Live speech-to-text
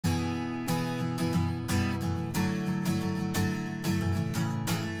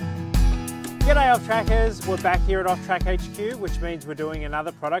G'day Off Trackers, we're back here at Off Track HQ, which means we're doing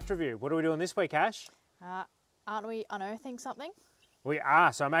another product review. What are we doing this week, Ash? Aren't we unearthing something? We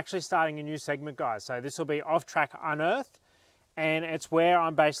are, so I'm actually starting a new segment, guys. So this will be Off Track Unearthed, and it's where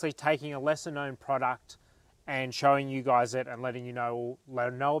I'm basically taking a lesser known product and showing you guys it and letting you know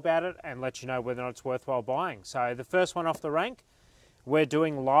about it and let you know whether or not it's worthwhile buying. So the first one off the rank, we're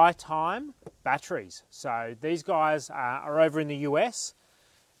doing Li Time batteries. So these guys are over in the US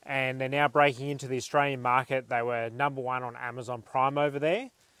and they're now breaking into the Australian market. They were #1 on Amazon Prime over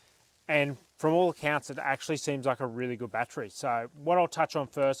there. And from all accounts, it actually seems like a really good battery. So what I'll touch on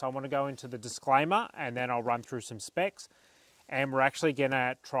first, I want to go into the disclaimer and then I'll run through some specs. And we're actually going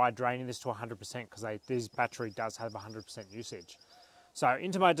to try draining this to 100% because this battery does have 100% usage. So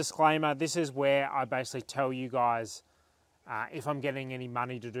into my disclaimer, this is where I basically tell you guys if I'm getting any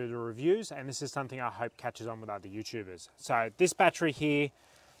money to do the reviews, and this is something I hope catches on with other YouTubers. So this battery here,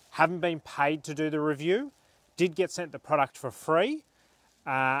 haven't been paid to do the review, did get sent the product for free,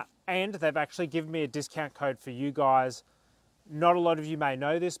 and they've actually given me a discount code for you guys. Not a lot of you may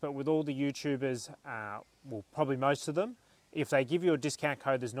know this, but with all the YouTubers, well, probably most of them, if they give you a discount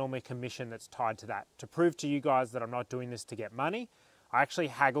code, there's normally a commission that's tied to that. To prove to you guys that I'm not doing this to get money, I actually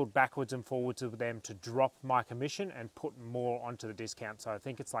haggled backwards and forwards with them to drop my commission and put more onto the discount. So I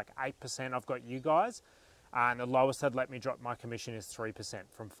think it's like 8% I've got you guys, and the lowest they'd let me drop my commission is 3%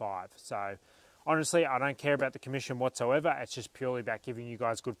 from 5%. So honestly, I don't care about the commission whatsoever. It's just purely about giving you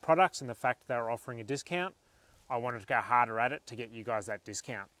guys good products, and the fact that they're offering a discount, I wanted to go harder at it to get you guys that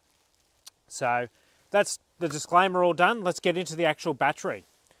discount. So that's the disclaimer all done. Let's get into the actual battery.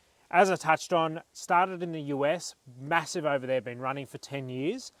 As I touched on, started in the US, massive over there, been running for 10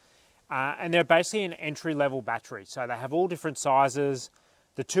 years. And they're basically an entry-level battery. So they have all different sizes.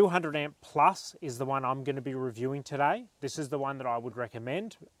 The 200 amp plus is the one I'm going to be reviewing today. This is the one that I would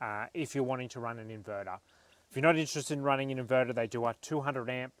recommend if you're wanting to run an inverter. If you're not interested in running an inverter, they do a 200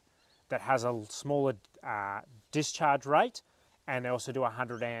 amp that has a smaller discharge rate, and they also do a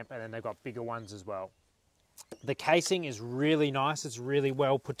 100 amp, and then they've got bigger ones as well. The casing is really nice. It's really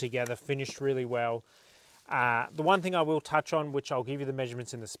well put together, finished really well. The one thing I will touch on, which I'll give you the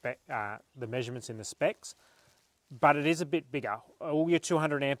measurements in the specs, but it is a bit bigger. All your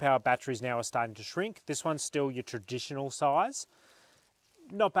 200 amp hour batteries now are starting to shrink. This one's still your traditional size.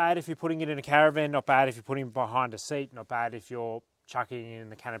 Not bad if you're putting it in a caravan, not bad if you're putting it behind a seat, not bad if you're chucking it in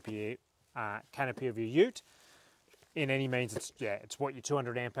the canopy of your ute. In any means, it's what your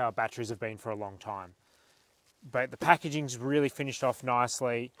 200 amp hour batteries have been for a long time. But the packaging's really finished off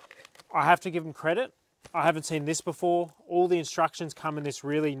nicely. I have to give them credit. I haven't seen this before. All the instructions come in this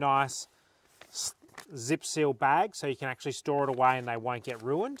really nice zip seal bag, so you can actually store it away and they won't get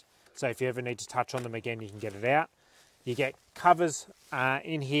ruined. So if you ever need to touch on them again, you can get it out. You get covers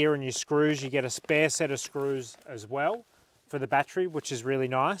in here and your screws. You get a spare set of screws as well for the battery, which is really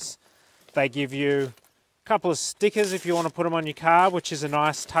nice. They give you a couple of stickers if you want to put them on your car, which is a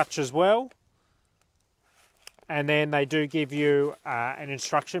nice touch as well. And then they do give you an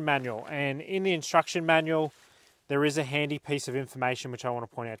instruction manual. And in the instruction manual, there is a handy piece of information which I want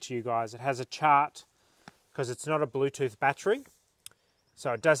to point out to you guys. It has a chart, because it's not a Bluetooth battery.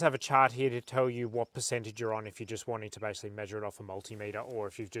 So it does have a chart here to tell you what percentage you're on if you're just wanting to basically measure it off a multimeter, or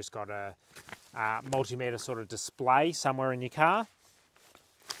if you've just got a multimeter sort of display somewhere in your car.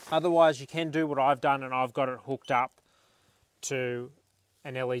 Otherwise, you can do what I've done, and I've got it hooked up to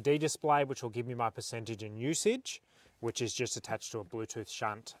an LED display, which will give me my percentage in usage, which is just attached to a Bluetooth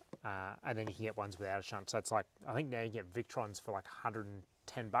shunt, and then you can get ones without a shunt. So it's like, I think now you get Victrons for like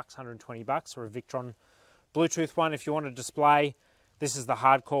 110 bucks, 120 bucks for a Victron Bluetooth one. If you want a display, this is the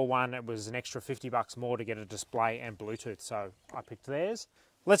hardcore one. It was an extra 50 bucks more to get a display and Bluetooth, so I picked theirs.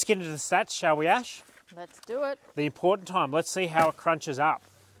 Let's get into the stats, shall we, Ash? Let's do it. The important time. Let's see how it crunches up.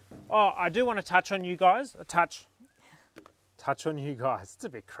 Oh, I do want to touch on you guys. Touch on you guys. It's a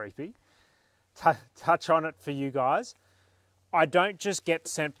bit creepy. Touch on it for you guys. I don't just get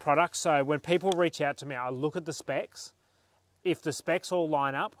sent products. So when people reach out to me, I look at the specs. If the specs all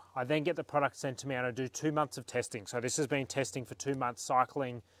line up, I then get the product sent to me and I do 2 months of testing. So this has been testing for 2 months,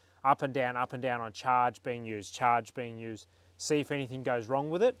 cycling up and down on charge being used, see if anything goes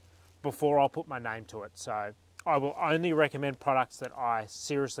wrong with it before I'll put my name to it. So I will only recommend products that I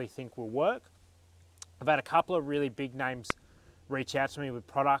seriously think will work. I've had a couple of really big names reach out to me with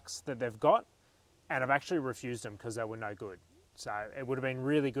products that they've got, and I've actually refused them because they were no good. So it would have been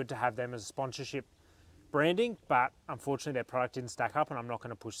really good to have them as a sponsorship branding, but unfortunately their product didn't stack up, and I'm not going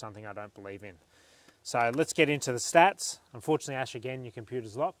to push something I don't believe in. So let's get into the stats. Unfortunately, Ash, again, your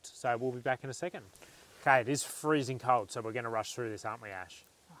computer's locked, so we'll be back in a second. Okay, it is freezing cold, so we're going to rush through this, aren't we, Ash?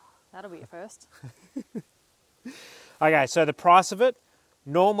 That'll be a first. Okay, so the price of it,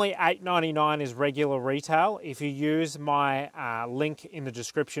 normally $8.99 is regular retail. If you use my link in the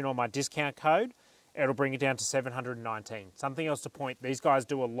description or my discount code, it'll bring it down to $719. Something else to point, these guys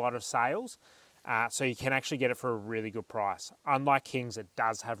do a lot of sales, so you can actually get it for a really good price. Unlike King's, it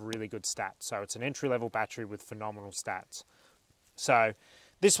does have really good stats. So it's an entry-level battery with phenomenal stats. So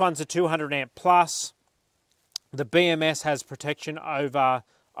this one's a 200 amp plus. The BMS has protection over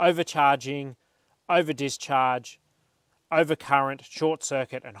overcharging, over discharge, over current, short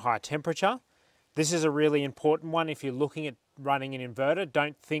circuit and high temperature. This is a really important one if you're looking at running an inverter.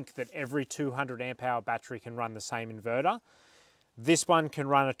 Don't think that every 200 amp hour battery can run the same inverter. This one can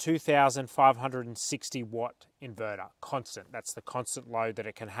run a 2,560 watt inverter, constant. That's the constant load that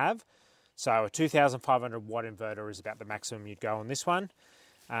it can have. So a 2,500 watt inverter is about the maximum you'd go on this one.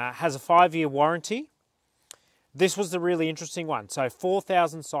 Has a 5-year warranty. This was the really interesting one. So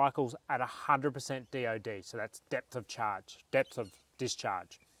 4,000 cycles at 100% DOD. So that's depth of charge, depth of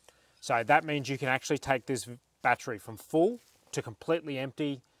discharge. So that means you can actually take this battery from full to completely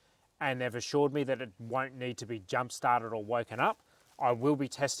empty, and they've assured me that it won't need to be jump started or woken up. I will be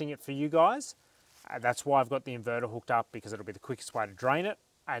testing it for you guys. That's why I've got the inverter hooked up, because it'll be the quickest way to drain it,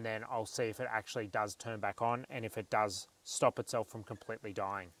 and then I'll see if it actually does turn back on and if it does stop itself from completely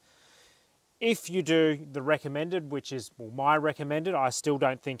dying. If you do the recommended, which is my recommended, I still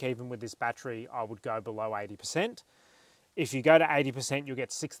don't think even with this battery I would go below 80%. If you go to 80%, you'll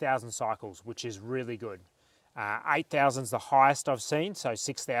get 6,000 cycles, which is really good. 8,000 is the highest I've seen, so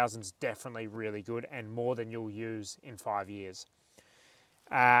 6,000 is definitely really good and more than you'll use in 5 years.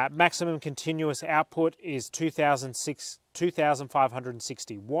 Maximum continuous output is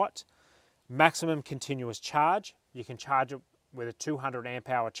 2,560 watt. Maximum continuous charge, you can charge it with a 200 amp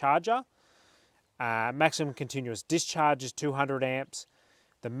hour charger. Maximum continuous discharge is 200 amps.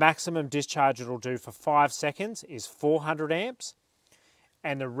 The maximum discharge it'll do for 5 seconds is 400 amps.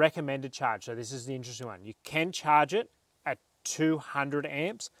 And the recommended charge, so this is the interesting one, you can charge it at 200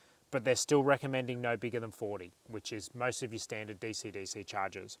 amps, but they're still recommending no bigger than 40, which is most of your standard DC-DC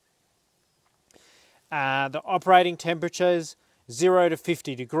chargers. The operating temperatures, 0 to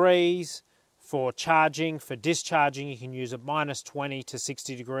 50 degrees. For charging, for discharging, you can use a -20 to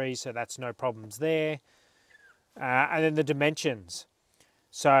 60 degrees, so that's no problems there. And then the dimensions.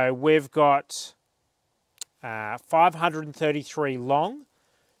 So we've got 533 long,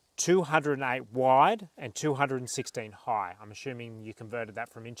 208 wide, and 216 high. I'm assuming you converted that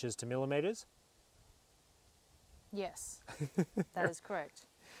from inches to millimeters. Yes, that is correct.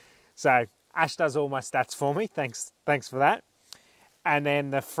 So Ash does all my stats for me. Thanks for that. And then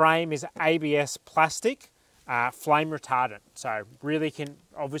the frame is ABS plastic, flame retardant. So really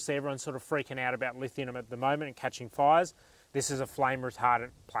obviously everyone's sort of freaking out about lithium at the moment and catching fires. This is a flame retardant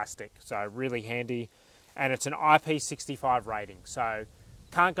plastic, so really handy. And it's an IP65 rating. So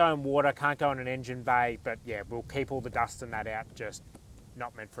can't go in water, can't go in an engine bay, but yeah, we'll keep all the dust and that out, just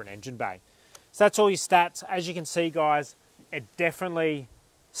not meant for an engine bay. So that's all your stats. As you can see, guys, it definitely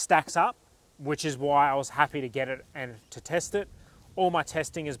stacks up, which is why I was happy to get it and to test it. All my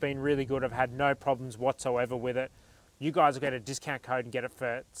testing has been really good. I've had no problems whatsoever with it. You guys will get a discount code and get it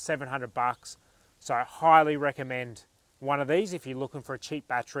for 700 bucks. So I highly recommend one of these if you're looking for a cheap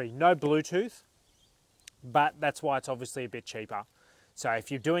battery. No Bluetooth, but that's why it's obviously a bit cheaper. So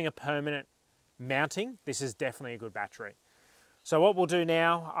if you're doing a permanent mounting, this is definitely a good battery. So what we'll do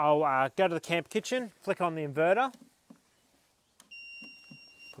now, I'll go to the camp kitchen, flick on the inverter.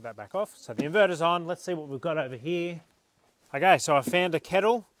 Put that back off. So the inverter's on. Let's see what we've got over here. Okay, so I found a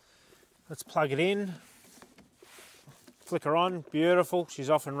kettle. Let's plug it in. Flick her on, beautiful, she's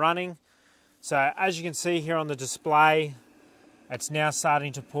off and running. So as you can see here on the display, it's now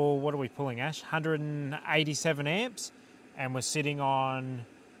starting to pull, what are we pulling, Ash? 187 amps, and we're sitting on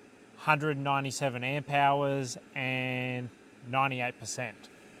 197 amp hours and 98%.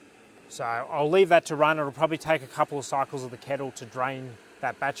 So I'll leave that to run. It'll probably take a couple of cycles of the kettle to drain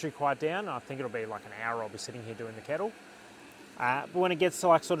that battery quite down. I think it'll be like an hour I'll be sitting here doing the kettle. But when it gets to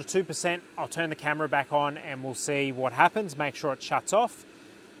like sort of 2%, I'll turn the camera back on and we'll see what happens, make sure it shuts off,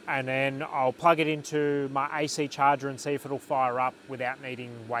 and then I'll plug it into my AC charger and see if it'll fire up without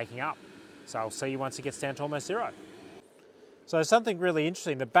needing waking up. So I'll see you once it gets down to almost 0. So something really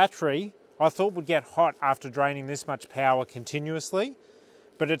interesting, the battery I thought would get hot after draining this much power continuously,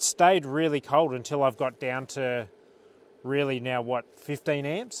 but it stayed really cold until I've got down to really now what, 15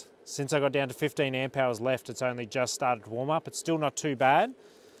 amps? Since I got down to 15 amp hours left, it's only just started to warm up. It's still not too bad.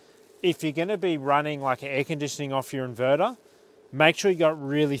 If you're going to be running like air conditioning off your inverter, make sure you got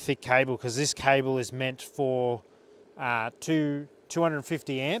really thick cable, because this cable is meant for 2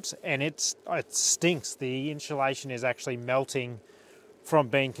 250 amps, and it stinks. The insulation is actually melting from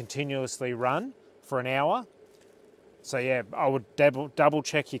being continuously run for an hour. So yeah, I would double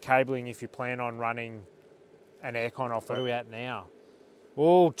check your cabling if you plan on running an aircon off it. What are we at now?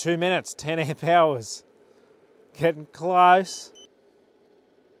 Oh, 2 minutes, 10 amp hours. Getting close.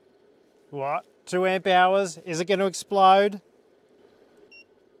 What? 2 amp hours? Is it going to explode?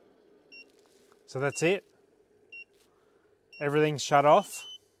 So that's it. Everything's shut off.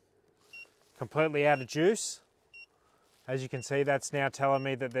 Completely out of juice. As you can see, that's now telling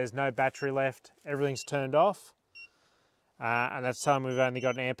me that there's no battery left. Everything's turned off. And that's telling me we've only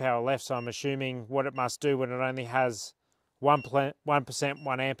got an amp hour left. So I'm assuming what it must do when it only has 1%,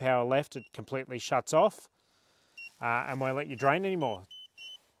 1 amp hour left, it completely shuts off and won't let you drain anymore.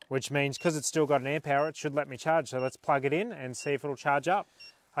 Which means because it's still got an amp hour, it should let me charge. So let's plug it in and see if it'll charge up.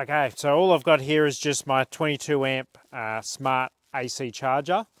 Okay, so all I've got here is just my 22 amp smart AC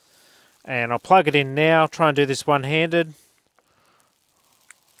charger. And I'll plug it in now, try and do this one-handed.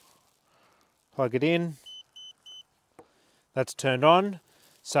 Plug it in. That's turned on.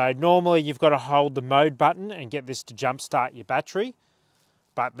 So normally you've got to hold the mode button and get this to jumpstart your battery.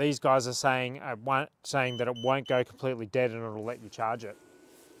 But these guys are saying that it won't go completely dead and it'll let you charge it.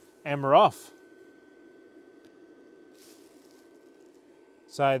 And we're off.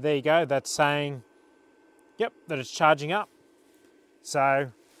 So there you go, that's saying, yep, that it's charging up.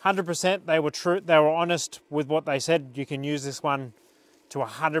 So 100%, they were true, they were honest with what they said. You can use this one to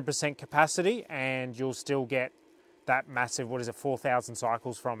 100% capacity and you'll still get that massive, 4,000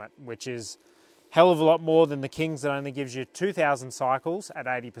 cycles from it, which is hell of a lot more than the Kings that only gives you 2,000 cycles at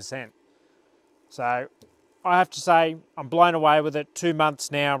 80%. So I have to say, I'm blown away with it. 2 months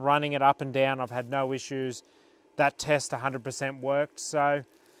now, running it up and down. I've had no issues. That test 100% worked. So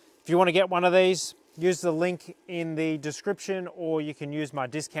if you want to get one of these, use the link in the description, or you can use my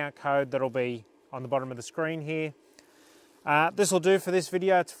discount code that'll be on the bottom of the screen here. This will do for this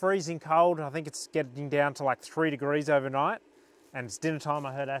video. It's freezing cold. I think it's getting down to like 3 degrees overnight. And it's dinner time.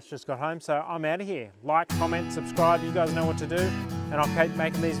 I heard Ash just got home, so I'm out of here. Like, comment, subscribe. You guys know what to do. And I'll keep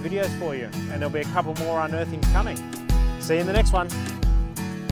making these videos for you. And there'll be a couple more unearthings coming. See you in the next one.